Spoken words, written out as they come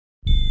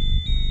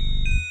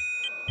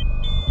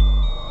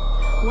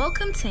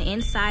Welcome to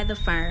Inside the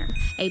Firm,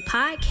 a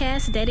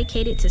podcast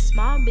dedicated to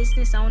small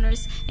business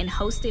owners and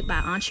hosted by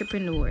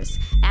entrepreneurs,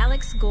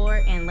 Alex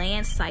Gore and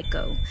Lance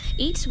Cayko.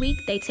 Each week,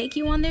 they take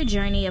you on their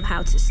journey of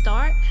how to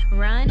start,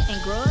 run,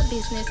 and grow a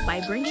business by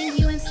bringing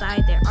you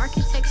inside their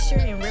architecture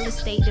and real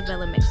estate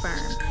development firm.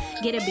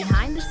 Get a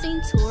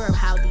behind-the-scenes tour of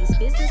how these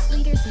business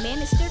leaders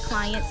manage their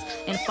clients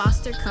and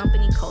foster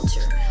company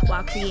culture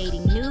while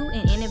creating new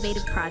and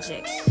innovative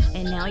projects.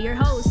 And now your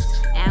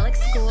hosts, Alex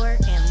Gore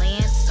and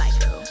Lance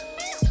Cayko.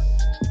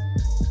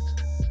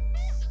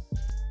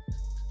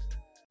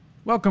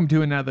 Welcome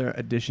to another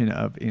edition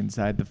of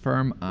Inside the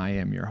Firm. I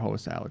am your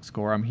host, Alex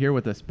Gore. I'm here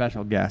with a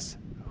special guest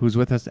who's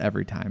with us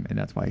every time, and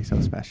that's why he's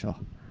so special.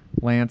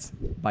 Lance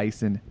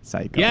Bison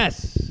Cayko.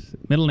 Yes,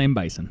 middle name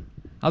Bison.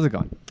 How's it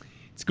going?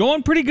 It's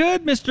going pretty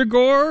good, Mr.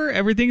 Gore.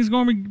 Everything's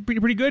going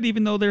pretty good,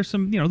 even though there's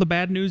some, the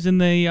bad news in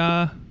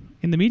the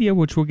media,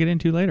 which we'll get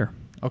into later.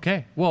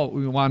 Okay. Well,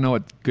 we want to know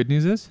what good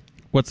news is.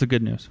 What's the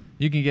good news?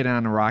 You can get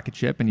on a rocket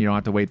ship, and you don't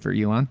have to wait for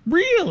Elon.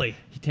 Really?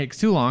 He takes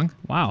too long.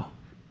 Wow.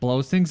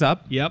 Blows things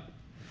up. Yep.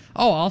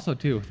 Oh, also,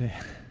 too,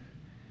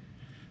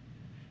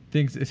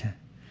 things...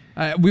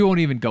 we won't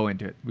even go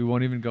into it.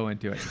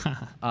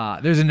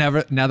 There's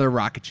another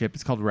rocket ship.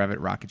 It's called Revit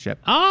Rocket Ship.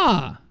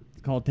 Ah!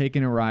 It's called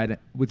Taking a Ride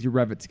with Your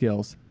Revit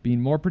Skills,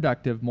 being more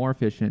productive, more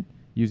efficient,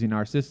 using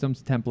our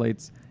systems,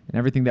 templates, and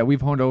everything that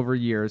we've honed over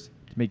years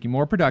to make you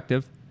more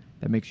productive.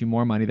 That makes you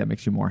more money. That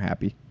makes you more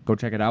happy. Go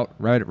check it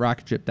out.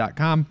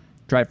 RevitRocketShip.com.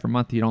 Try it for a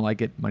month. You don't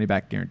like it, money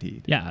back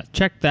guaranteed. Yeah,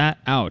 check that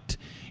out.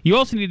 You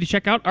also need to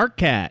check out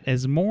ARCAT.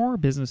 As more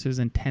businesses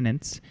and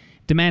tenants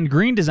demand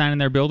green design in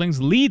their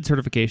buildings, LEED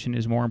certification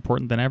is more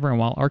important than ever. And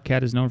while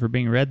ARCAT is known for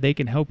being red, they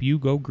can help you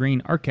go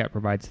green. ARCAT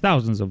provides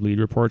thousands of LEED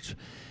reports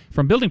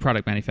from building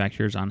product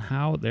manufacturers on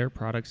how their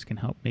products can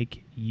help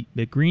make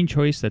the green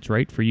choice that's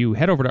right for you.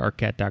 Head over to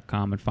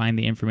arcat.com and find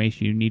the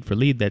information you need for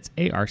LEED. That's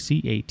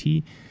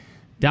ARCAT.com.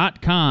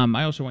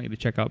 I also want you to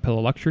check out Pillow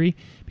Luxury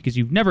because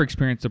you've never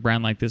experienced a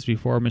brand like this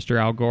before, Mr.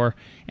 Al Gore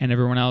and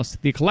everyone else.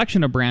 The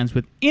collection of brands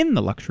within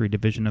the luxury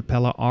division of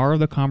Pella are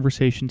the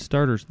conversation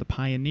starters, the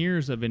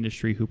pioneers of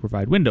industry who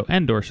provide window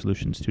and door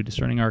solutions to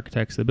discerning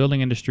architects, the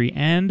building industry,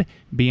 and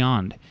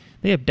beyond.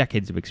 They have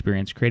decades of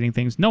experience creating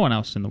things no one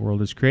else in the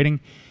world is creating,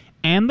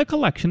 and the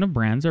collection of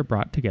brands are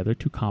brought together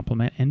to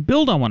complement and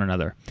build on one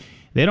another.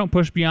 They don't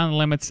push beyond the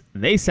limits.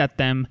 They set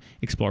them.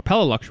 Explore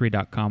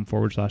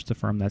PellaLuxury.com/the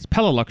firm. That's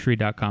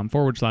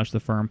PellaLuxury.com/the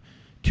firm.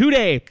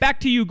 Today, back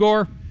to you,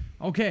 Gore.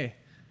 Okay.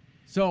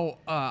 So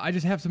I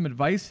just have some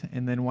advice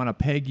and then want to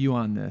peg you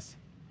on this.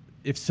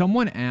 If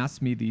someone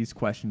asked me these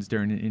questions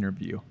during an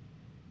interview,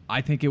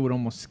 I think it would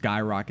almost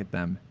skyrocket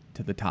them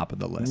to the top of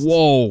the list.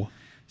 Whoa.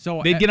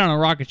 So they'd get on a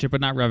rocket ship,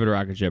 but not Revit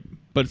Rocket Ship.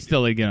 But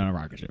still, they'd get on a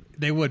rocket ship.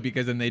 They would,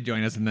 because then they'd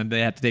join us, and then they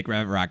have to take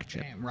Revit Rocket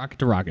Ship. Damn, rocket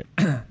to rocket.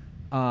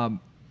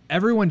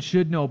 Everyone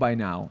should know by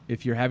now,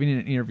 if you're having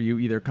an interview,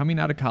 either coming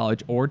out of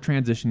college or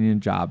transitioning a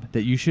job,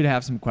 that you should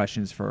have some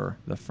questions for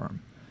the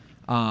firm.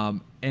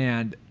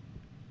 And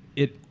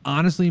it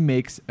honestly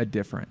makes a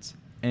difference.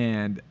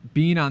 And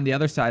being on the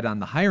other side, on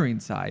the hiring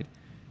side,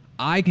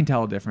 I can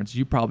tell a difference.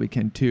 You probably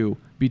can too,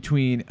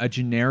 between a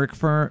generic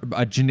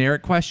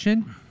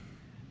question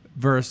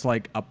versus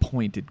like a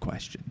pointed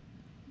question,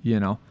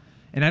 And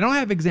I don't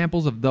have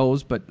examples of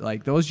those, but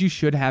like those you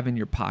should have in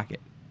your pocket.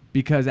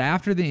 Because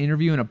after the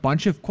interview and a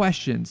bunch of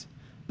questions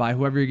by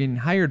whoever you're getting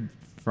hired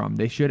from,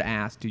 they should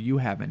ask, do you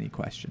have any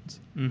questions?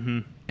 Mm-hmm.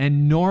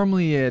 And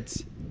normally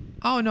it's,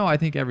 oh, no, I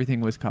think everything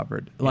was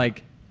covered. Yeah.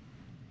 Like,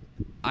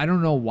 I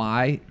don't know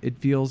why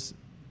it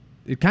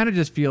kind of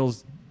just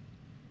feels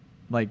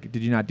like,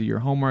 did you not do your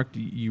homework?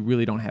 You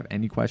really don't have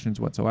any questions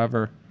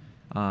whatsoever.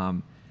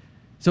 So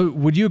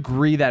would you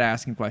agree that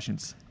asking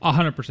questions?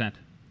 100%.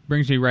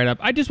 Brings me right up.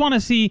 I just want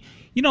to see,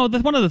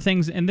 that's one of the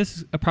things, and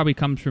this probably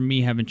comes from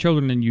me having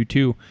children and you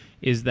too,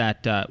 is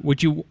that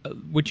what you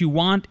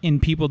want in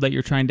people that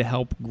you're trying to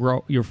help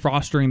grow, you're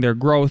fostering their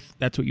growth.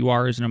 That's what you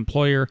are as an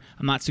employer.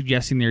 I'm not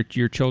suggesting they're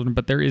your children,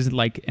 but there is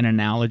like an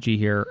analogy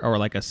here or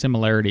like a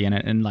similarity in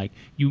it. And like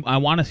I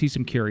want to see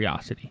some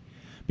curiosity,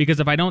 because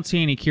if I don't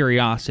see any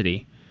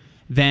curiosity,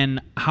 then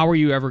how are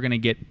you ever going to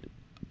get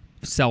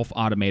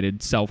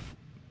self-automated,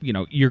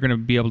 you're going to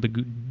be able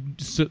to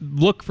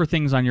look for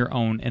things on your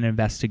own and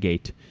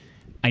investigate.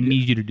 I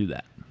need you to do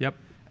that. Yep.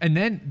 And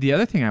then the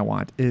other thing I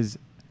want is,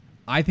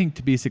 I think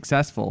to be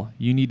successful,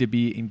 you need to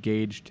be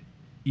engaged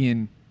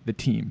in the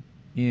team,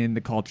 in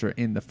the culture,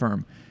 in the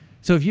firm.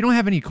 So if you don't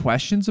have any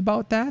questions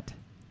about that,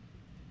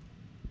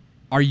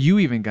 are you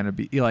even going to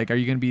be are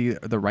you going to be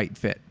the right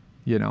fit?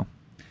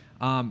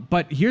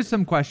 But here's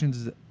some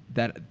questions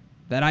that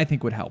I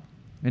think would help.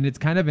 And it's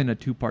kind of in a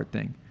two-part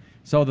thing.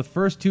 So the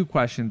first two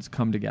questions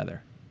come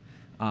together.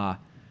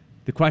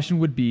 The question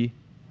would be,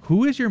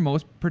 who is your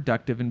most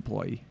productive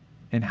employee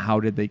and how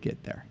did they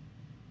get there?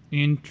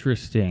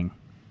 Interesting.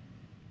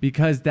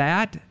 Because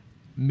that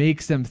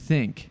makes them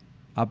think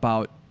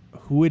about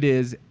who it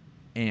is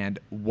and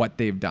what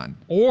they've done.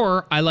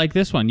 Or I like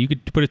this one. You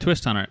could put a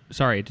twist on it.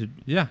 Sorry.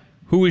 Yeah.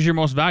 Who is your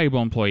most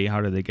valuable employee?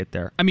 How did they get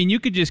there? I mean, you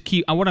could just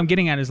keep. What I'm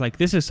getting at is like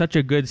this is such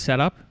a good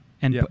setup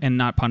and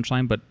not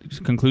punchline, but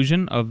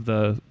conclusion of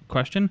the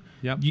question.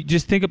 Yep. You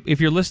just think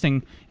if you're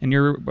listening and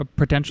you're a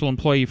potential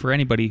employee for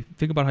anybody,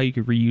 think about how you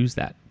could reuse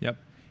that. Yep.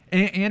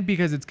 And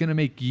because it's going to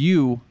make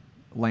you,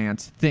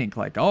 Lance, think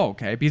like, oh,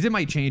 okay, because it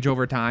might change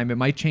over time. It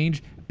might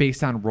change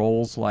based on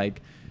roles.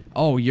 Like,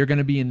 oh, you're going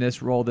to be in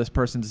this role. This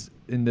person's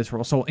in this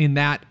role. So in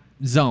that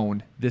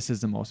zone, this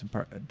is the most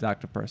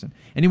productive person.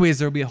 Anyways,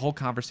 there'll be a whole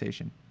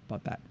conversation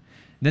about that.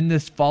 Then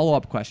this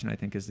follow-up question, I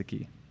think, is the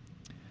key.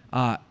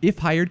 If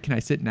hired, can I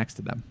sit next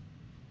to them?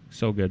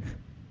 So good.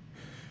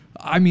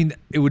 I mean,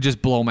 it would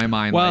just blow my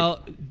mind.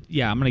 Well,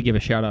 I'm going to give a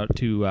shout out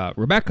to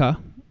Rebecca,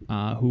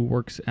 who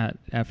works at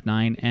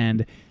F9,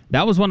 and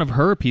that was one of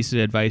her pieces of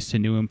advice to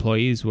new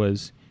employees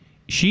was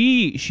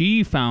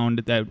she found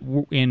that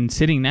in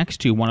sitting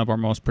next to one of our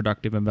most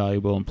productive and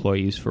valuable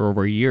employees for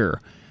over a year,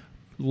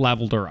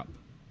 leveled her up.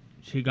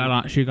 She got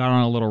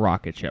on a little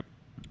rocket ship.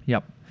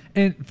 Yep.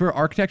 And for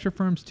architecture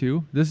firms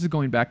too, this is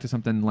going back to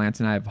something Lance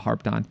and I have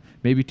harped on,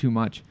 maybe too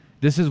much.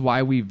 This is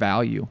why we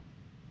value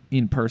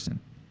in person.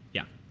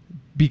 Yeah.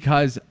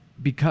 Because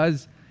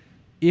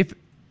if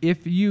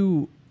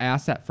you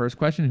ask that first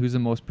question, who's the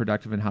most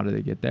productive and how do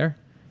they get there?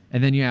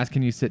 And then you ask,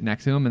 can you sit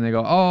next to them? And they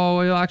go,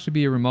 oh, it'll actually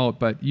be a remote,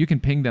 but you can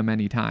ping them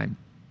anytime.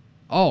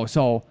 Oh,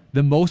 so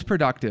the most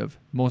productive,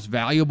 most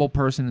valuable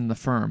person in the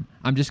firm,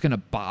 I'm just going to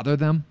bother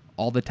them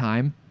all the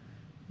time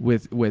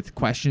with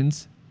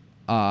questions,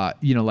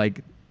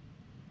 like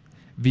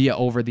via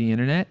over the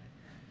internet,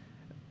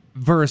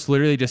 versus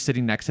literally just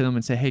sitting next to them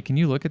and say, hey, can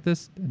you look at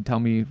this and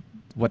tell me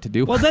what to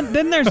do? Well,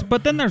 then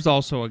there's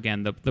also,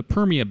 again, the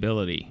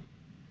permeability.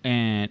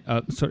 And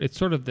so it's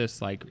sort of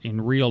this like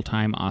in real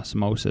time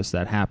osmosis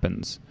that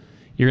happens.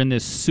 You're in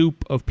this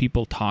soup of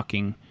people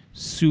talking,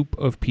 soup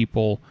of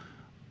people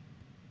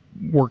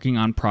working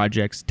on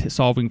projects,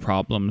 solving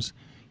problems.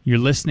 You're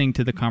listening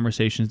to the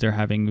conversations they're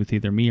having with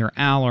either me or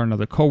Al or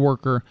another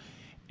coworker,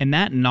 and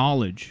that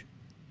knowledge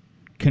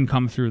can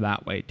come through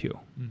that way too.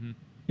 Mm-hmm.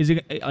 Is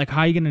it like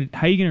how are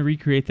you gonna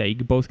recreate that? You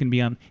both can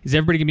be on. Is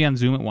everybody gonna be on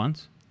Zoom at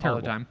once? All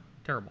the time.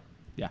 Terrible.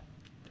 Yeah.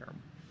 Terrible.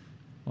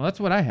 Well, that's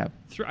what I have.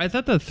 I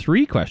thought the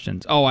 3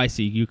 questions. Oh, I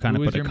see. You kind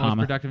of put a comma.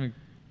 Most productive?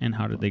 And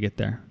how did they get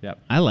there? Yep.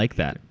 I like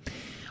that.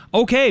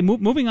 Okay,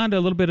 moving on to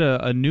a little bit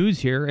of news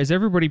here. As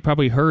everybody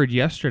probably heard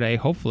yesterday,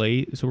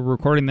 hopefully, so we're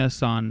recording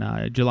this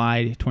on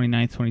July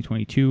 29th,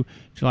 2022,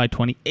 July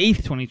 28th,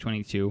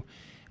 2022,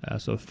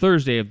 so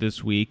Thursday of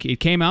this week. It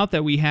came out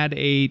that we had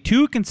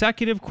 2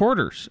 consecutive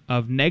quarters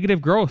of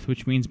negative growth,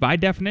 which means by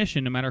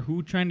definition, no matter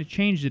who's trying to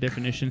change the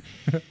definition,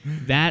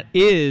 that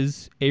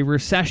is a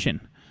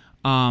recession,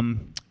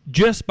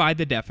 just by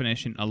the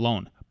definition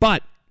alone.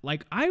 But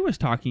like I was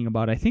talking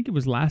about, I think it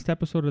was last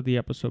episode or the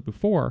episode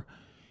before,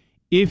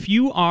 if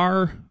you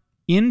are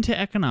into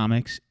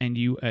economics and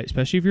you,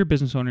 especially if you're a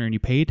business owner and you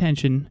pay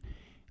attention,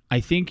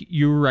 I think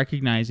you're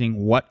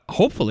recognizing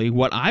hopefully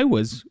what I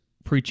was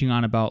preaching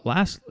on about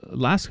last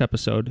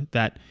episode,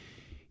 that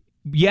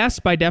yes,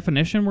 by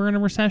definition, we're in a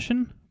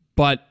recession,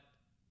 but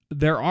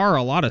there are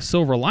a lot of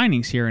silver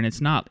linings here, and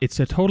it's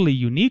a totally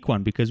unique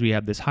one because we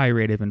have this high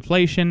rate of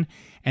inflation,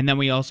 and then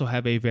we also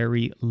have a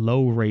very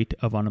low rate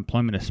of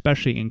unemployment,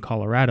 especially in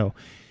Colorado.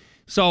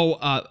 So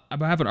I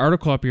have an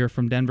article up here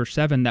from Denver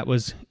 7 that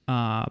was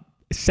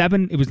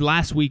 7. It was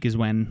last week is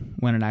when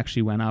it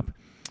actually went up.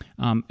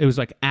 It was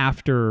like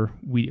after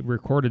we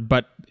recorded,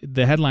 but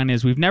the headline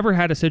is, we've never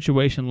had a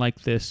situation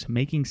like this,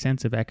 making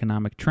sense of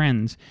economic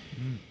trends.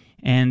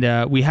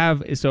 And we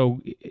have, so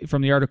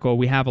from the article,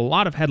 we have a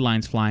lot of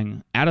headlines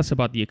flying at us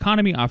about the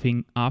economy,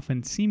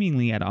 often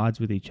seemingly at odds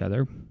with each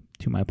other.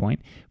 To my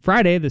point,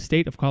 Friday, the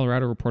state of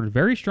Colorado reported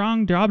very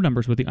strong job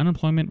numbers with the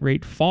unemployment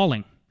rate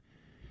falling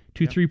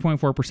to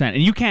 3.4%.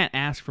 And you can't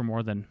ask for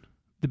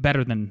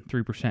better than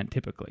 3%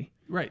 typically.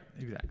 Right,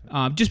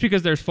 exactly. Just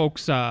because there's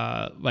folks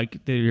that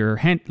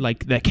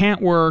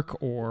can't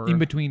work or in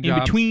between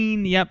jobs.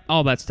 Yep,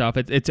 all that stuff.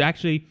 It's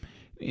actually,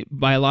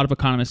 by a lot of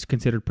economists,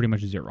 considered pretty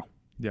much zero.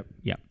 Yep.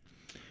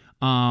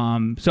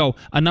 So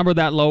a number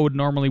that low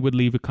would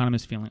leave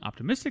economists feeling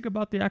optimistic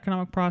about the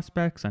economic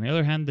prospects. On the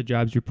other hand, the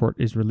jobs report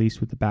is released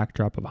with the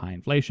backdrop of high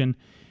inflation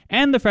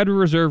and the Federal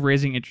Reserve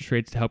raising interest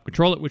rates to help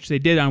control it, which they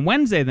did on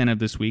Wednesday then of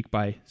this week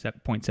by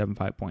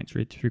 0.75 points,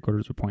 3/4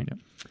 of a point.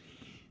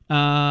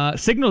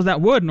 Signals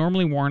that would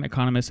normally warn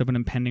economists of an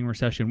impending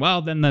recession.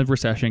 Well, then the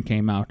recession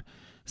came out.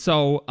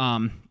 So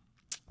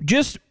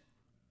just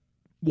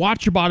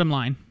watch your bottom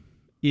line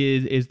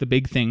is the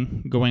big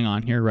thing going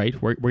on here, right?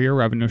 Where your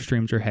revenue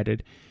streams are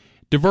headed.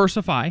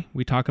 Diversify.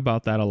 We talk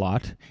about that a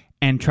lot.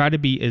 And try to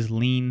be as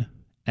lean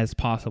as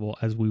possible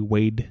as we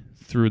wade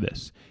through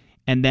this.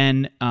 And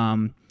then,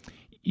 so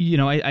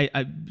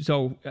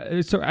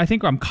I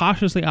think I'm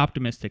cautiously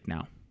optimistic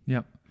now.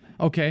 Yep.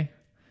 Okay.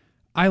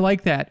 I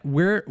like that.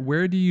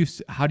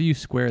 How do you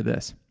square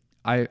this?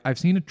 I've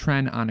seen a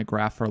trend on a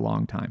graph for a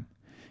long time,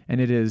 and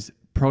it is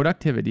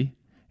productivity,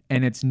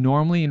 and it's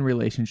normally in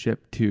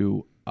relationship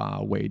to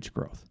wage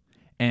growth.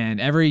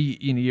 And every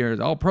year,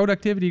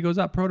 productivity goes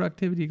up,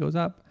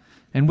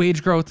 and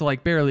wage growth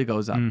like barely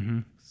goes up,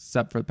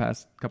 except for the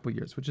past couple of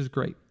years, which is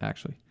great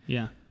actually.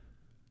 Yeah.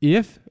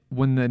 If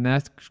when the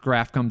next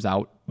graph comes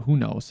out, who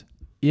knows?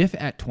 If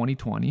at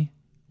 2020,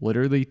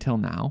 literally till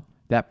now,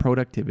 that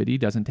productivity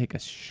doesn't take a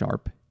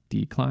sharp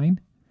decline,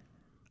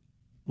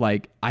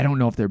 like I don't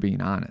know if they're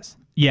being honest.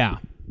 Yeah,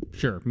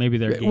 sure. Maybe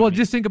they're well.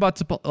 Just think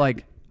about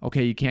like,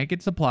 okay, you can't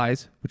get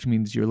supplies, which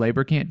means your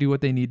labor can't do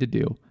what they need to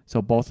do.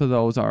 So both of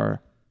those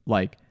are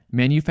like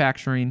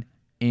manufacturing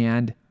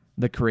and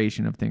the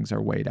creation of things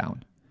are way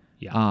down.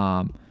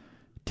 Yeah.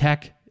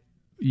 Tech,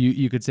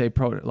 you could say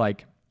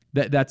like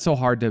that's so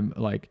hard to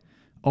like.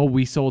 Oh,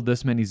 we sold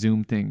this many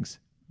Zoom things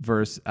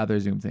versus other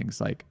Zoom things.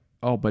 Like,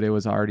 oh, but it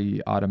was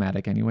already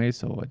automatic anyway,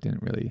 so it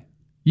didn't really.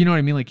 You know what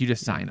I mean? Like you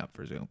just sign up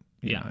for Zoom.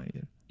 Yeah.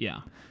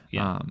 Yeah.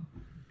 Yeah.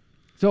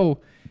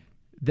 So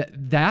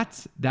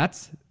that's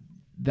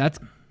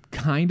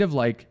kind of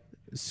like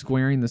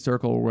squaring the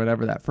circle or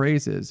whatever that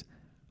phrase is.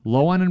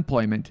 Low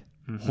unemployment,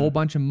 whole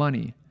bunch of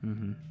money.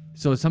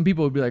 So some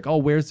people would be like, oh,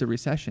 where's the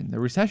recession? The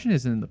recession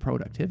isn't in the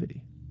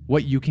productivity.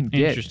 What you can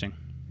get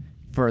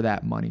for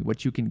that money,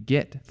 what you can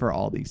get for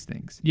all these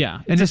things. Yeah.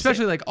 And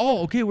especially like,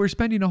 oh, okay, we're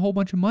spending a whole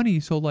bunch of money,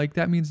 so like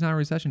that means not a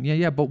recession.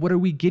 Yeah, but what are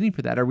we getting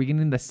for that? Are we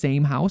getting the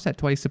same house at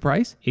twice the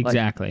price?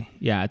 Exactly.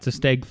 Yeah, it's a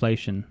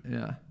stagflation.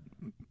 Yeah.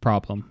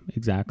 Problem.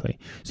 Exactly.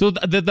 So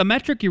the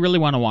metric you really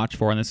want to watch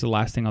for, and this is the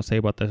last thing I'll say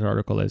about this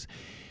article is,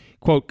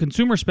 quote,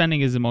 consumer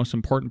spending is the most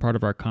important part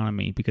of our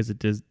economy because it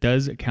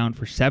does account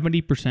for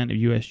 70% of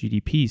U.S.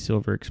 GDP,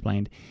 Silver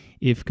explained.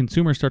 If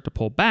consumers start to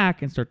pull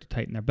back and start to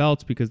tighten their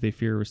belts because they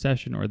fear a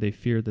recession or they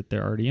fear that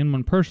they're already in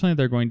one personally,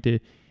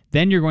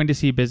 then you're going to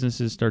see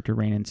businesses start to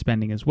rein in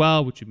spending as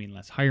well, which would mean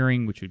less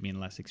hiring, which would mean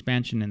less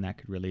expansion, and that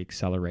could really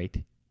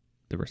accelerate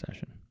the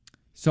recession.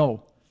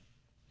 So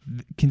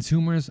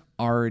consumers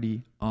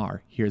already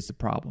are. Here's the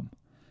problem.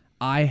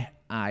 I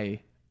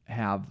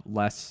have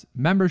less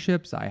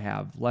memberships. I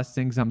have less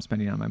things I'm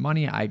spending on my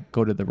money. I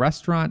go to the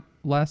restaurant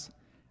less.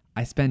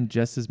 I spend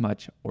just as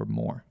much or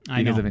more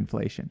because of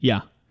inflation.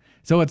 Yeah.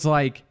 So it's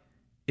like,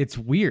 it's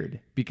weird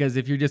because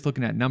if you're just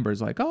looking at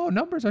numbers, like, oh,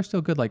 numbers are still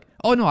good. Like,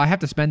 oh no, I have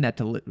to spend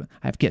that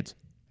I have kids.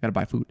 I got to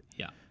buy food.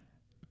 Yeah.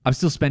 I'm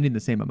still spending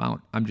the same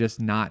amount. I'm just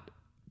not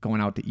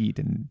going out to eat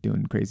and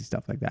doing crazy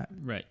stuff like that.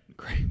 Right.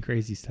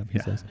 Crazy stuff, he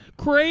says.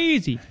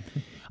 Crazy.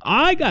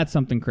 I got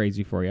something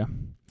crazy for you.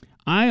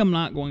 I am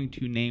not going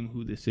to name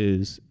who this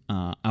is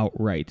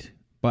outright,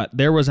 but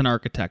there was an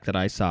architect that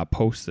I saw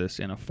post this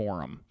in a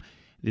forum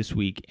this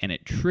week, and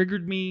it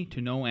triggered me to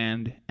no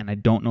end, and I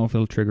don't know if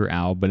it'll trigger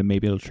Al, but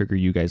maybe it'll trigger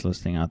you guys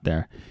listening out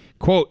there.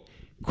 Quote,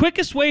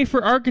 quickest way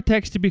for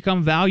architects to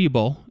become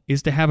valuable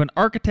is to have an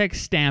architect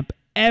stamp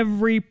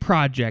every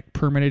project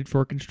permitted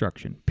for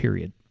construction,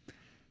 period.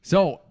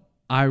 So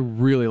I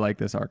really like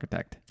this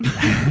architect.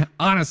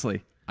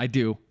 Honestly, I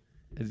do.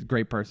 He's a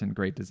great person,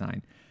 great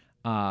design.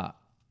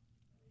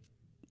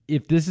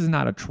 If this is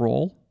not a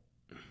troll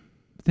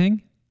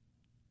thing,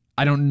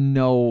 I don't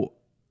know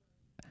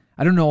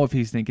if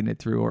he's thinking it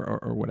through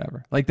or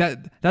whatever. Like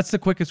that's the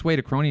quickest way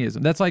to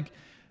cronyism. That's like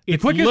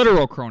it's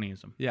literal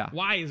cronyism. Yeah.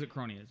 Why is it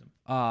cronyism?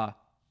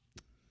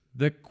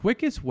 The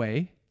quickest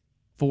way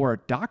for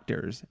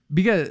doctors,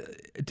 because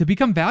to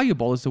become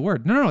valuable is the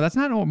word. No, that's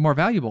not more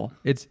valuable.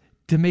 It's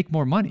to make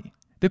more money.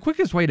 The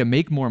quickest way to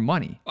make more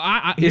money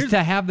is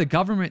to have the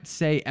government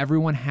say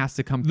everyone has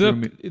to come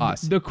through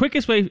us. The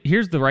quickest way,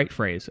 here's the right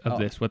phrase of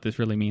this, what this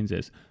really means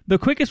is, the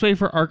quickest way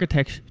for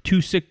architects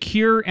to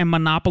secure and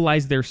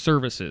monopolize their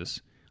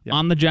services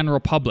on the general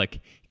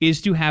public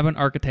is to have an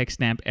architect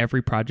stamp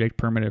every project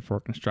permitted for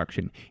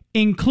construction,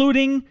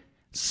 including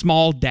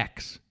small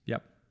decks.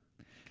 Yep.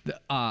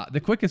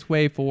 The quickest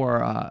way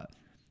for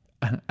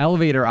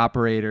elevator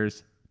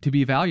operators to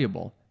be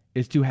valuable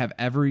is to have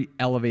every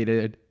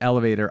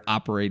elevator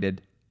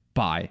operated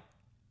by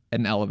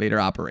an elevator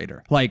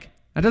operator. Like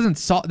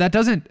that's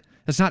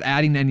not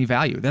adding any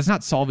value. That's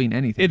not solving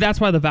anything. That's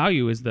why the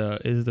value is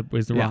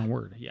the wrong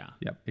word. Yeah.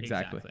 Yep.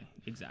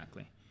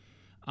 Exactly.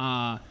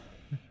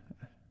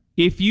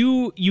 If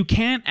you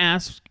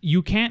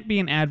can't be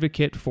an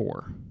advocate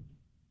for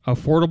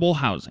affordable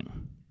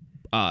housing,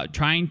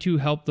 trying to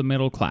help the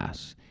middle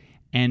class,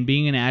 and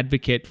being an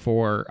advocate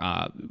for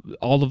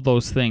all of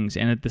those things,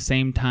 and at the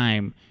same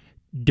time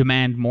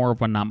demand more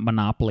of a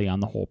monopoly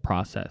on the whole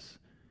process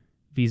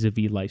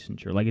vis-a-vis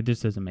licensure. Like, it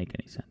just doesn't make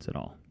any sense at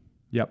all.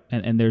 Yep.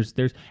 And there's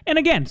and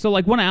again, so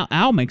like one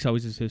Al makes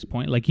always is his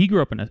point. Like, he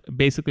grew up in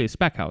basically a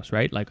spec house,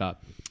 right? Like a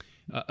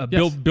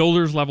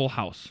builder's level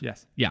house.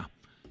 Yes. Yeah.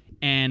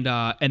 And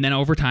then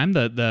over time,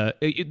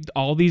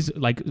 all these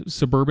like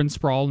suburban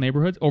sprawl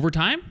neighborhoods, over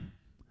time,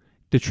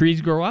 the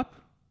trees grow up,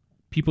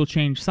 people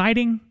change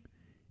siding,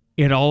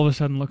 it all of a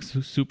sudden looks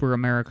super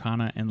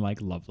Americana and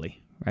like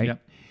lovely, right?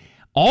 Yep.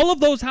 All of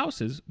those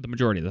houses, the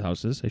majority of the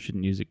houses, I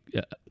shouldn't use it,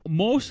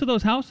 most of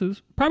those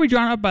houses probably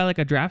drawn up by like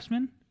a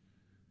draftsman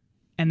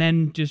and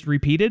then just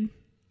repeated,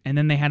 and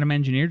then they had them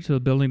engineered so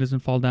the building doesn't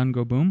fall down and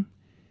go boom.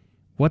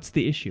 What's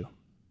the issue?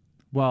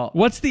 Well,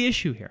 what's the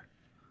issue here?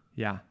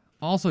 Yeah.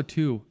 also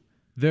too,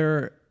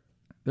 they're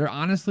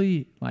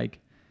honestly like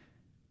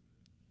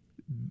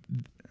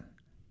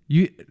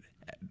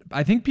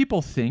I think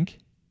people think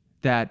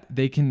that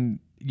they can,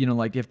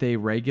 like if they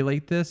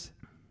regulate this,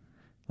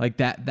 like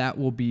that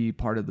will be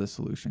part of the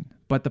solution.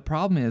 But the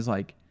problem is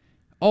like,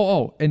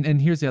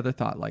 and here's the other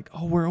thought, like,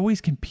 we're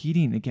always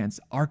competing against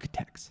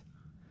architects.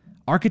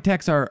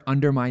 Architects are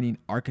undermining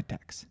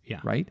architects,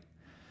 right?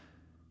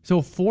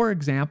 So for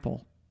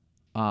example,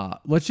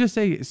 let's just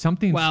say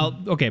something. Well,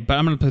 okay, but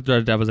I'm going to put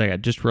the devil's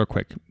advocate just real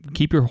quick.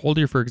 Hold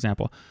your, for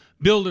example,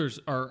 builders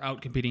are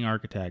out competing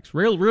architects.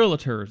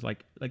 Realtors,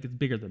 like it's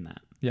bigger than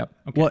that. Yep.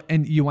 Okay. Well,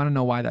 and you want to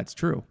know why that's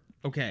true?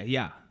 Okay,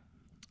 yeah.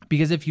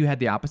 Because if you had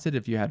the opposite,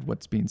 if you had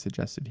what's being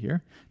suggested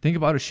here, think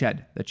about a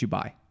shed that you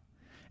buy.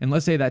 And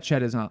let's say that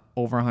shed is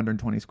over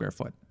 120 square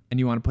foot and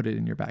you want to put it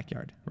in your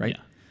backyard, right?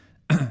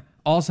 Yeah.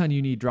 All of a sudden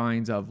you need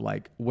drawings of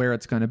like where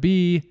it's going to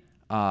be,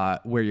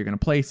 where you're going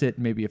to place it,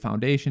 maybe a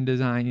foundation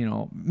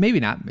design, maybe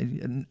not.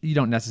 You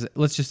don't necessarily,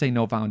 let's just say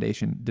no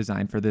foundation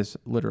design for this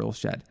literal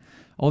shed.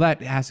 All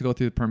that has to go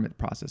through the permit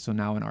process. So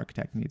now an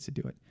architect needs to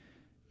do it.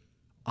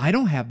 I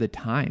don't have the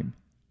time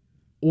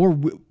or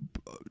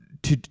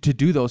to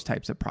do those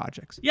types of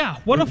projects. Yeah.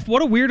 What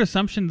a weird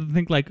assumption to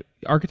think like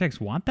architects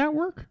want that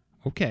work.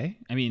 Okay.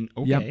 I mean,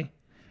 okay.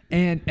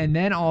 Yep. And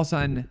then all of a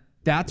sudden,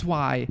 that's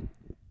why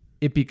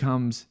it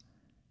becomes,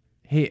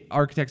 hey,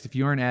 architects, if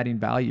you aren't adding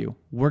value,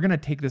 we're going to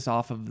take this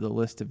off of the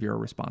list of your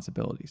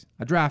responsibilities.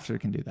 A drafter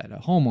can do that. A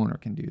homeowner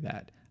can do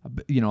that.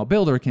 A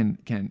builder can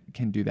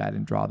do that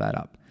and draw that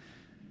up.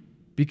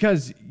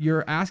 Because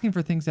you're asking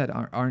for things that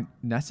aren't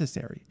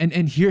necessary.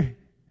 And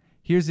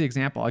here's the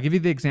example. I'll give you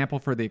the example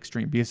for the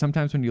extreme. Because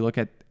sometimes when you look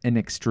at an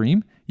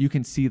extreme, you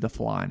can see the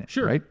flaw in it.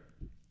 Sure. Right?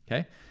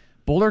 Okay.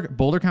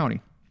 Boulder County.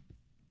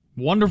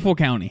 Wonderful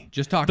county.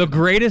 Just talking. The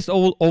greatest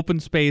old open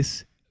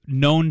space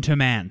known to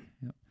man.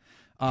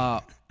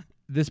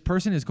 This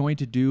person is going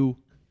to do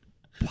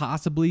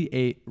possibly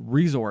a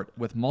resort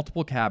with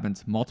multiple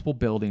cabins, multiple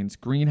buildings,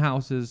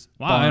 greenhouses.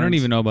 Wow, barns, I don't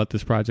even know about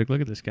this project.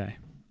 Look at this guy.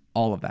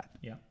 all of that.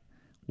 Yeah.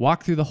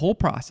 Walk through the whole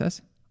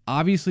process.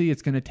 Obviously,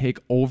 it's going to take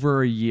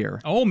over a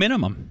year. Oh,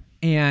 minimum.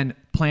 And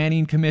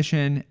planning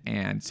commission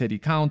and city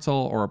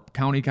council or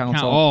county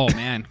council. Oh,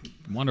 man.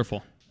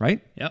 Wonderful.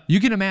 Right? Yep. You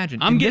can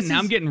imagine. I'm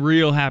getting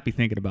real happy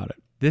thinking about it.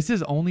 This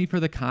is only for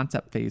the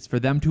concept phase, for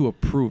them to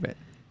approve it.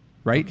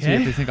 Right? Okay. So you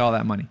have to think all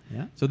that money.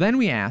 Yeah. So then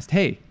we asked,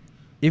 hey,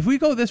 if we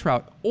go this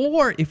route,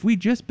 or if we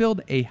just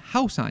build a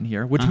house on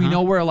here, which we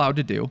know we're allowed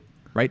to do,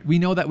 right? We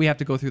know that we have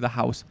to go through the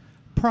house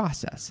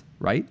process,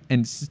 right?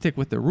 And stick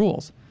with the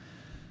rules.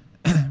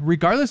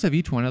 Regardless of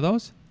each one of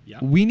those,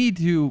 we need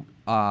to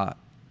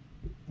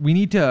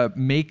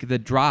make the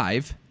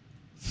drive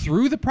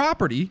through the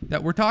property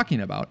that we're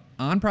talking about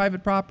on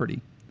private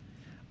property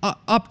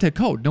up to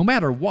code, no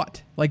matter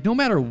what. Like, no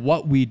matter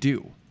what we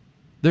do,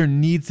 there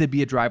needs to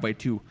be a driveway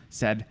to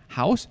said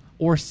house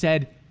or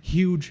said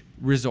huge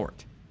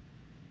resort,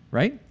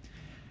 right?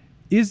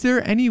 Is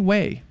there any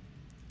way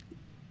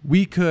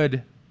we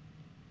could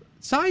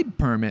side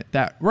permit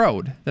that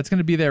road that's going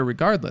to be there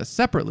regardless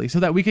separately so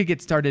that we could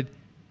get started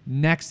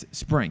next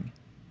spring?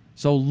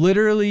 So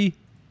literally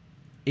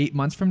 8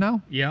 months from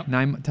now? Yeah.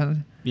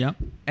 10. Yeah.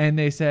 And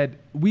they said,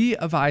 we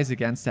advise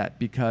against that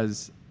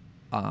because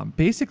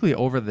basically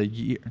over the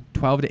year,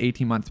 12 to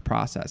 18 month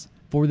process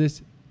for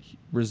this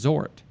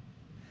resort,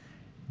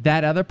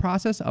 that other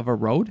process of a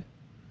road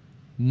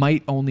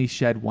might only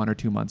shed 1 or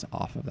 2 months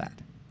off of that.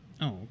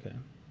 Oh, okay.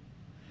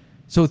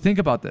 So think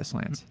about this,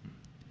 Lance.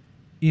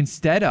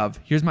 Instead of,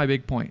 here's my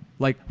big point.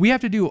 Like, we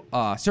have to do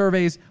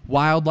surveys,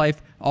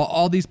 wildlife,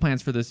 all these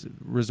plans for this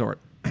resort.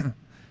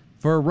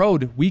 For a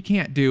road, we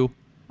can't do,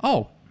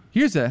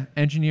 here's a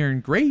engineering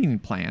grading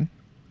plan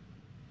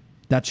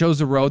that shows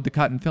the road, the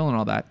cut and fill and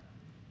all that.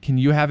 Can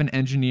you have an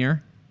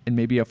engineer and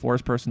maybe a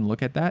forest person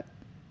look at that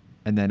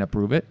and then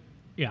approve it?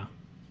 Yeah.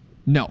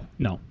 No.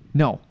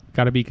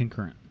 Got to be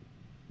concurrent.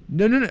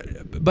 No.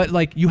 But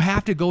like, you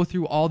have to go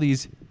through all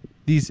these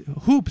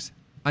hoops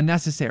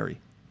unnecessary.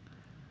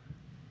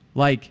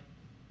 Like,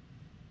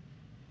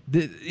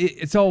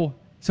 so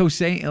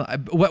saying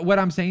what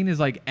I'm saying is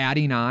like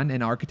adding on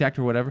an architect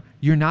or whatever.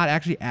 You're not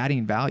actually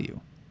adding value.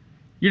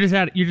 You're just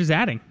adding. You're just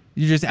adding.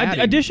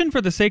 Addition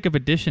for the sake of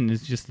addition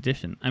is just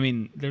addition. I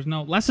mean, there's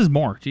no less is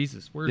more.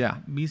 Jesus, where's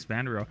Mies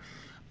van der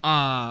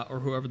Rohe, or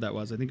whoever that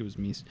was? I think it was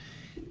Mies.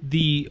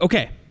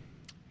 Okay,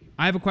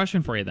 I have a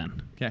question for you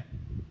then. Okay.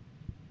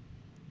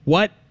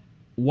 What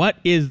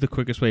is the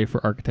quickest way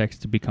for architects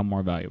to become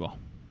more valuable?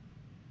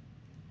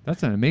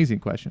 That's an amazing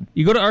question.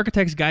 You go to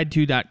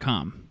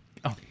architectsguide2.com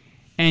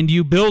and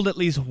you build at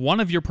least one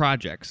of your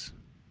projects.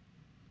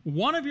 You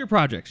go to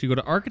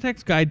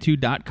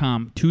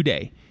architectsguide2.com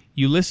today.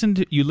 You listen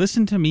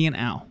to me and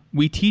Al.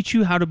 We teach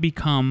you how to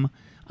become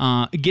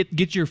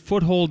get your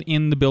foothold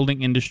in the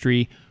building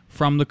industry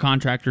from the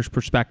contractor's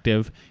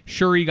perspective.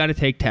 Sure, you got to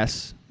take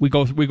tests. We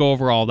go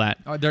over all that.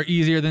 They're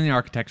easier than the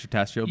architecture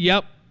test.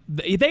 Yep,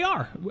 they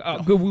are.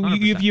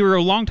 If you're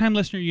a longtime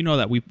listener, you know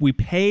that we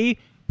pay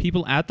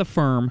people at the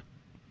firm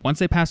Once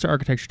they pass their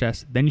architecture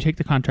test, then you take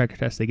the contractor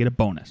test. They get a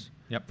bonus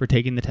for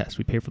taking the test.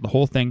 We pay for the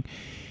whole thing.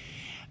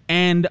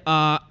 And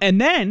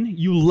then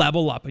you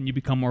level up and you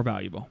become more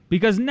valuable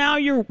because now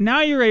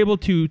you're able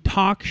to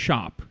talk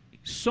shop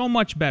so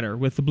much better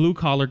with the blue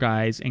collar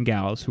guys and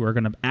gals who are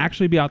going to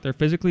actually be out there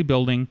physically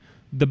building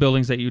the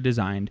buildings that you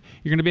designed.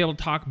 You're going to be able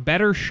to talk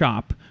better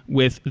shop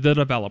with the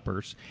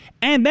developers.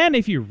 And then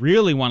if you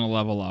really want to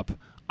level up,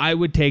 I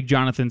would take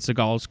Jonathan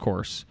Segal's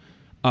course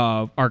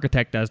of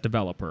architect as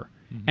developer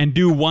and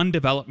do one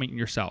development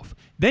yourself.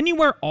 Then you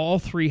wear all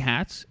 3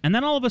 hats, and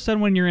then all of a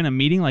sudden when you're in a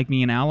meeting like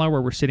me and Al are,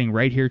 where we're sitting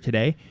right here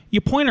today, you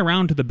point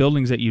around to the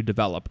buildings that you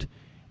developed,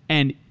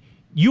 and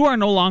you are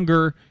no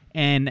longer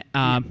in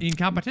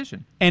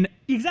competition. And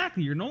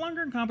exactly, you're no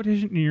longer in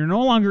competition, and you're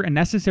no longer a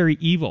necessary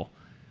evil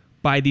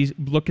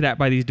looked at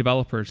by these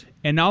developers.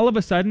 And all of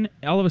a sudden,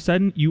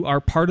 you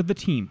are part of the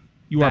team.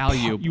 You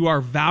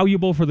are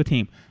valuable for the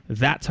team.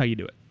 That's how you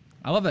do it.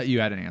 I love that you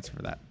had an answer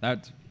for that.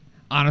 That's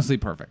honestly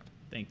perfect.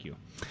 Thank you.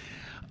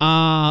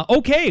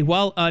 Okay,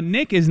 well,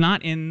 Nick is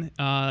not going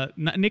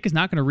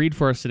to read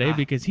for us today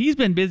because he's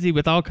been busy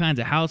with all kinds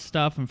of house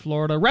stuff in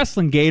Florida,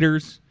 wrestling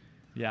gators.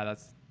 Yeah,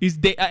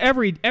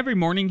 every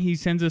morning he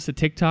sends us a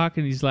TikTok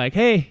and he's like,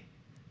 "Hey,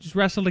 just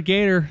wrestled a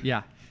gator."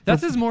 Yeah,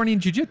 that's his morning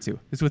jiu-jitsu.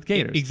 It's with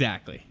gators.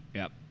 Exactly.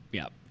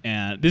 Yep.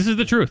 And this is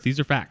the truth. These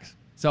are facts.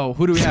 So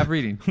who do we have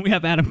reading? We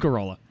have Adam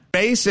Carolla.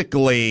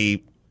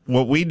 Basically,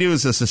 what we do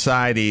as a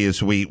society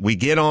is we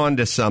get on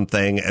to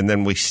something and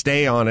then we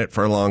stay on it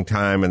for a long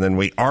time and then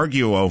we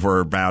argue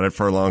about it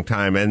for a long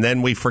time and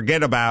then we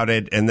forget about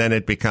it and then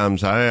it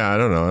becomes, I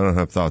don't know, I don't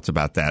have thoughts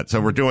about that. So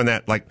we're doing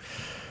that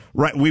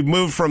we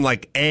moved from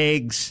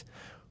eggs.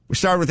 We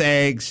started with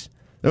eggs.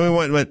 Then we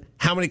went with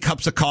how many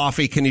cups of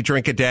coffee can you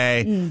drink a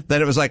day?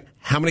 Then it was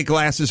how many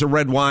glasses of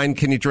red wine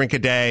can you drink a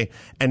day?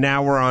 And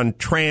now we're on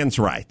trans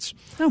rights.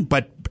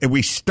 But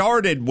we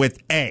started with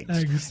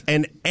eggs.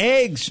 And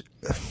eggs,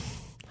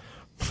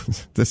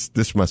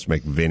 this must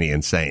make Vinny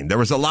insane. There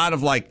was a lot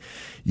of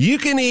you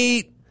can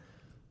eat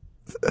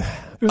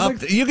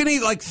you can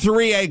eat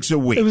 3 eggs a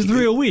week. It was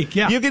 3 a week,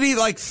 yeah. You can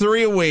eat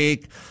 3 a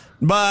week.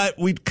 But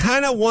we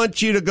kind of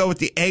want you to go with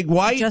the egg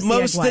white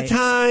most of the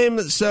time,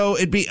 so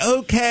it'd be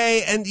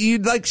okay. And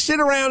you'd sit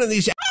around and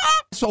these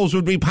assholes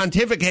would be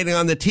pontificating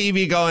on the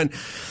TV going,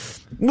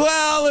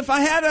 well, if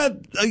I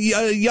had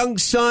a young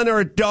son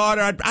or a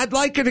daughter, I'd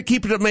like her to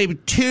keep it at maybe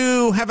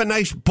 2, have a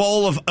nice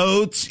bowl of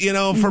oats,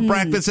 for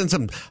breakfast and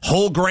some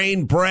whole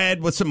grain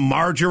bread with some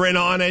margarine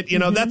on it.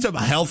 That's a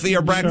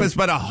healthier breakfast,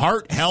 but a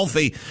heart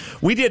healthy.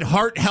 We did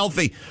heart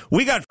healthy.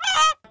 We got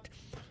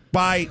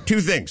by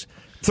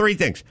 3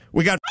 things.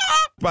 We got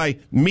by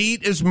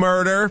meat is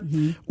murder.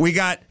 We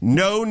got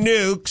no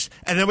nukes.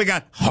 And then we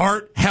got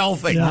heart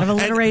healthy. A lot of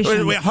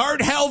alliteration. And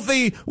heart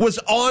healthy was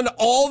on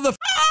all the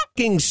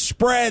fucking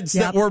spreads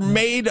that were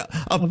made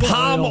of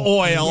palm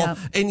oil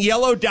and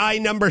yellow dye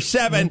number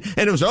 7.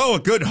 And it was, a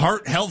good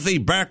heart healthy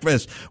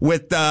breakfast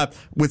with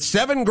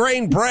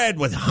 7-grain bread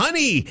with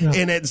honey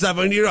in it and stuff.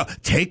 And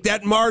take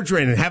that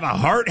margarine and have a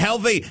heart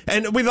healthy.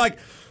 And we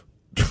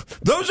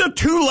those are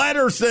 2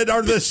 letters that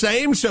are the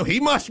same, so he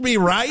must be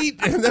right.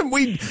 And then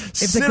we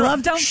if the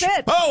glove don't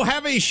fit.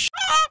 Have a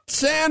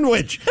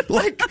sandwich.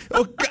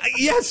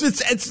 Yes,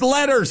 it's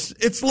letters.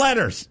 It's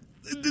letters.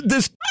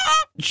 This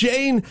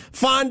Jane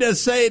Fonda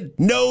said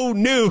no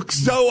nukes,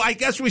 so I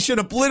guess we should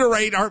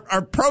obliterate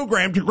our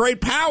program to great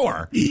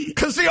power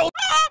because the old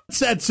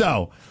said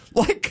so.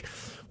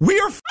 We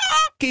are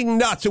fucking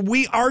nuts. And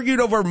we argued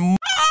over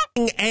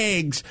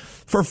eggs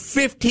for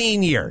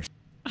 15 years.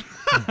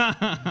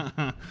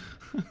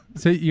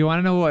 So you want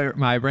to know where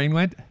my brain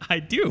went? I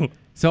do.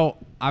 So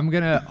I'm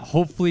going to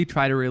hopefully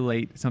try to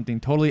relate something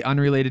totally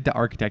unrelated to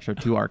architecture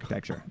to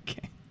architecture.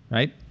 Okay.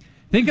 Right?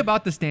 Think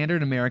about the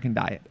standard American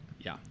diet.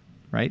 Yeah.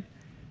 Right?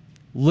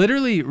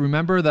 Literally,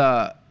 remember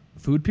the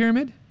food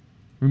pyramid?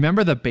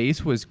 Remember the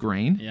base was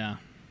grain? Yeah.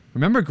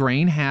 Remember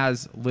grain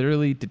has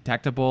literally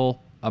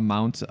detectable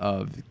amounts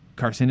of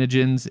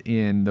carcinogens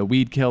in the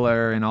weed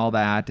killer and all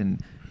that,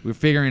 and we're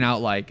figuring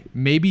out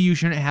maybe you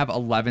shouldn't have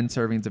 11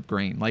 servings of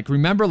grain.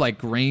 Remember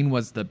grain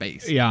was the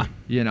base. Yeah.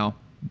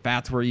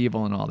 Bats were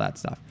evil and all that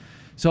stuff.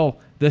 So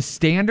the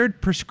standard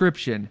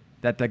prescription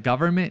that the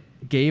government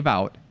gave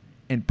out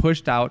and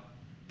pushed out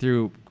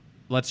through,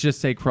 let's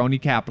just say, crony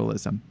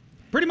capitalism.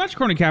 Pretty much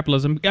crony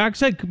capitalism. Like I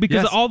said,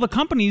 because all the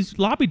companies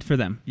lobbied for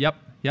them. Yep.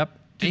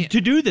 To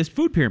do this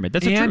food pyramid.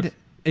 That's the truth. And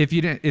if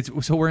you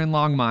didn't, so we're in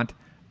Longmont.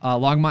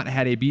 Longmont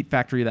had a beet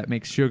factory that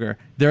makes sugar.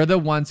 They're the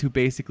ones who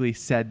basically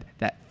said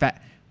that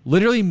fat,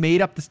 literally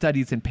made up the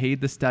studies and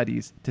paid the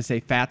studies to say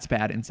fat's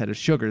bad instead of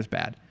sugar's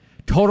bad.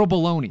 Total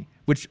baloney,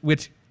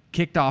 which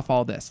kicked off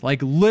all this.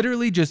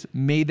 Literally just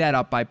made that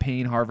up by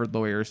paying Harvard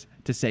lawyers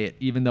to say it,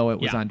 even though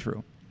it was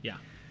untrue. Yeah.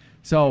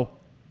 So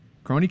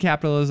crony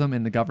capitalism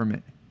and the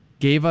government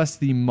gave us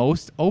the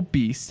most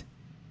obese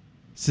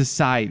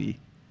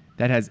society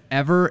that has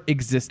ever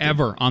existed.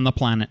 Ever on the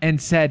planet.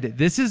 And said,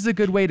 this is a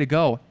good way to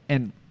go,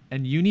 and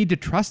you need to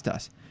trust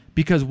us.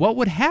 Because what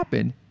would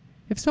happen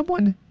if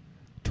someone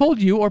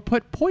told you or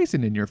put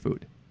poison in your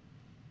food?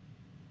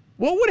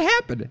 What would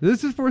happen?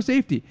 This is for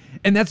safety.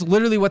 And that's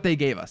literally what they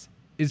gave us,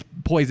 is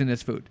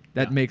poisonous food.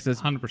 That makes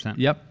us... 100%.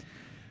 Yep.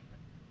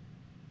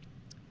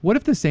 What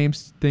if the same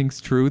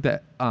thing's true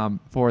that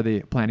for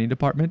the planning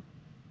department?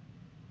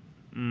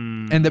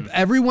 And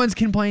everyone's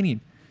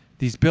complaining.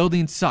 These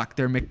buildings suck.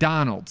 They're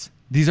McDonald's.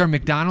 These are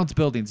McDonald's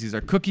buildings. These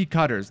are cookie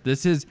cutters.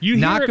 This is not good for us. You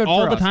hear it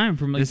all the time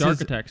from like, the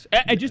architects.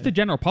 Just the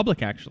general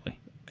public, actually.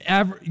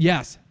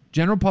 Yes.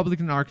 General public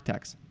and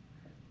architects.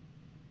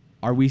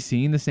 Are we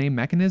seeing the same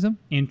mechanism?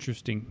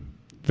 Interesting.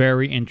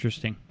 Very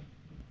interesting.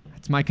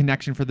 That's my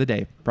connection for the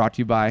day. Brought to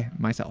you by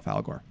myself,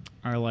 Al Gore.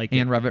 I like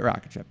and it. Revit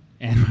Rocket Ship.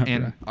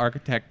 And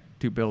Architects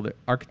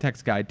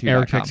Guide to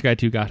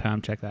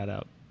ArchitectsGuide2.com. Check that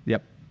out.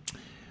 Yep.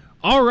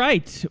 All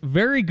right.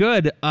 Very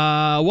good.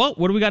 Well,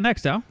 what do we got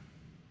next, Al?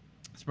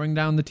 Let's bring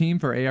down the team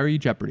for A.R.E.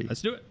 Jeopardy.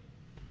 Let's do it.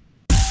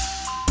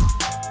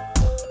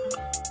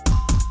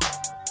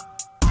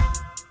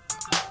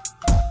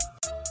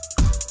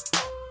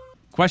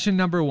 Question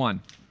number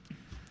 1.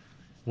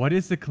 What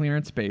is the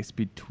clearance space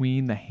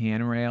between the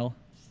handrail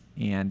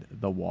and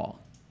the wall?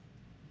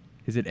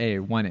 Is it A,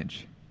 1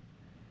 inch,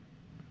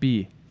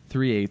 B,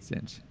 3/8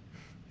 inch,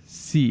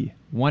 C,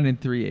 1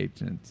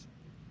 3/8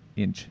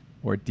 inch,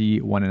 or D,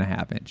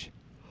 1.5 inch?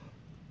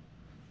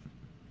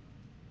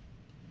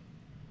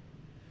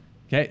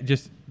 Okay,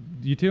 just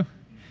you two.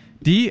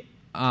 D,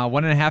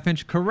 1.5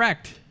 inch.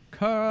 Correct.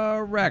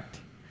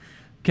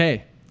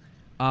 Okay.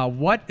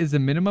 What is the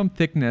minimum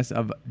thickness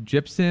of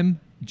gypsum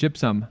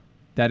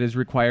that is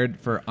required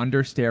for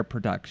understair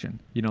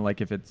production? You know,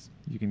 like if it's,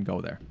 you can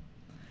go there.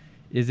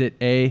 Is it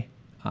A,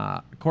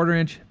 1/4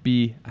 inch,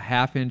 B,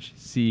 1/2 inch,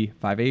 C,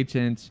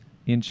 5/8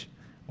 inch,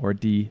 or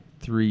D,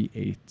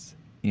 3/8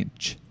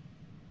 inch?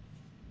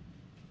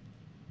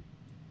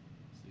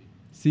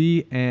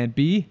 C and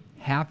B,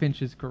 1/2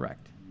 inch is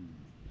correct.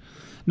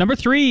 Number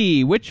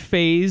 3, which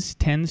phase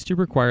tends to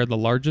require the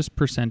largest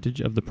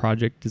percentage of the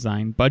project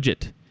design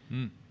budget?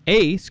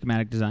 A,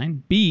 schematic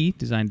design, B,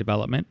 design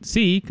development,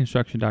 C,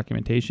 construction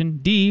documentation,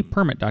 D,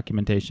 permit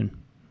documentation.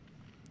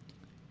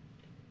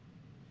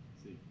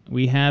 C.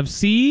 We have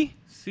C.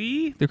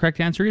 C. The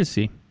correct answer is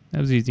C. That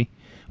was easy.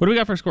 What do we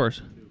got for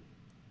scores?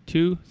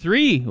 2,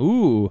 3.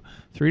 Ooh,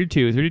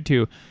 3-2,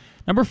 3-2.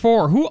 Number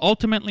 4, who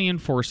ultimately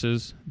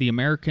enforces the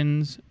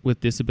Americans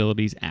with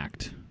Disabilities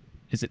Act?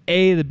 Is it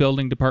A, the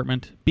building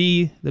department,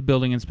 B, the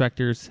building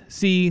inspectors,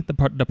 C, the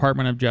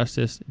Department of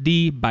Justice,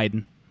 D,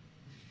 Biden?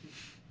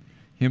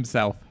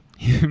 Himself.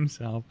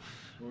 Himself.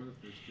 What were the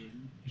first two?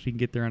 If he can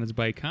get there on his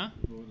bike, huh?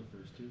 What were the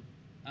first two?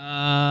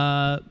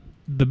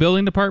 The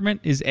building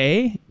department is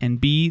A,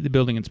 and B, the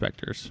building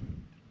inspectors.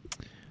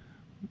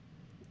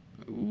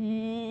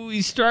 Ooh,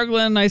 he's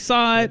struggling. I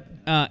saw it.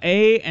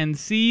 A and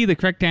C. The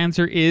correct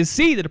answer is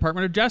C, the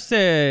Department of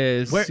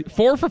Justice.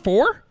 4 for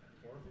 4?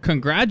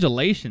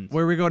 Congratulations.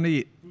 Where are we going to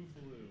eat?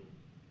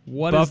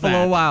 What is that?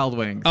 Buffalo Wild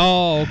Wings.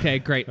 Oh, okay,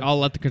 great. I'll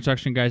let the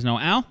construction guys know.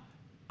 Al?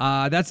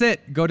 That's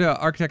it. Go to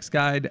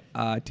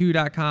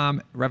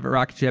architectsguide2.com, Revit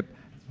Rocket Ship.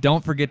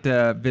 Don't forget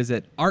to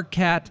visit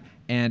ArtCat,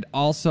 and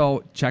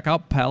also check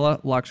out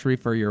Pella Luxury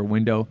for your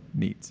window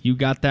needs. You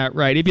got that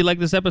right. If you like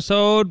this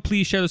episode,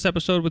 please share this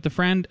episode with a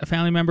friend, a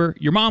family member,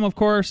 your mom, of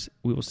course.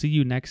 We will see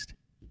you next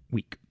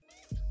week.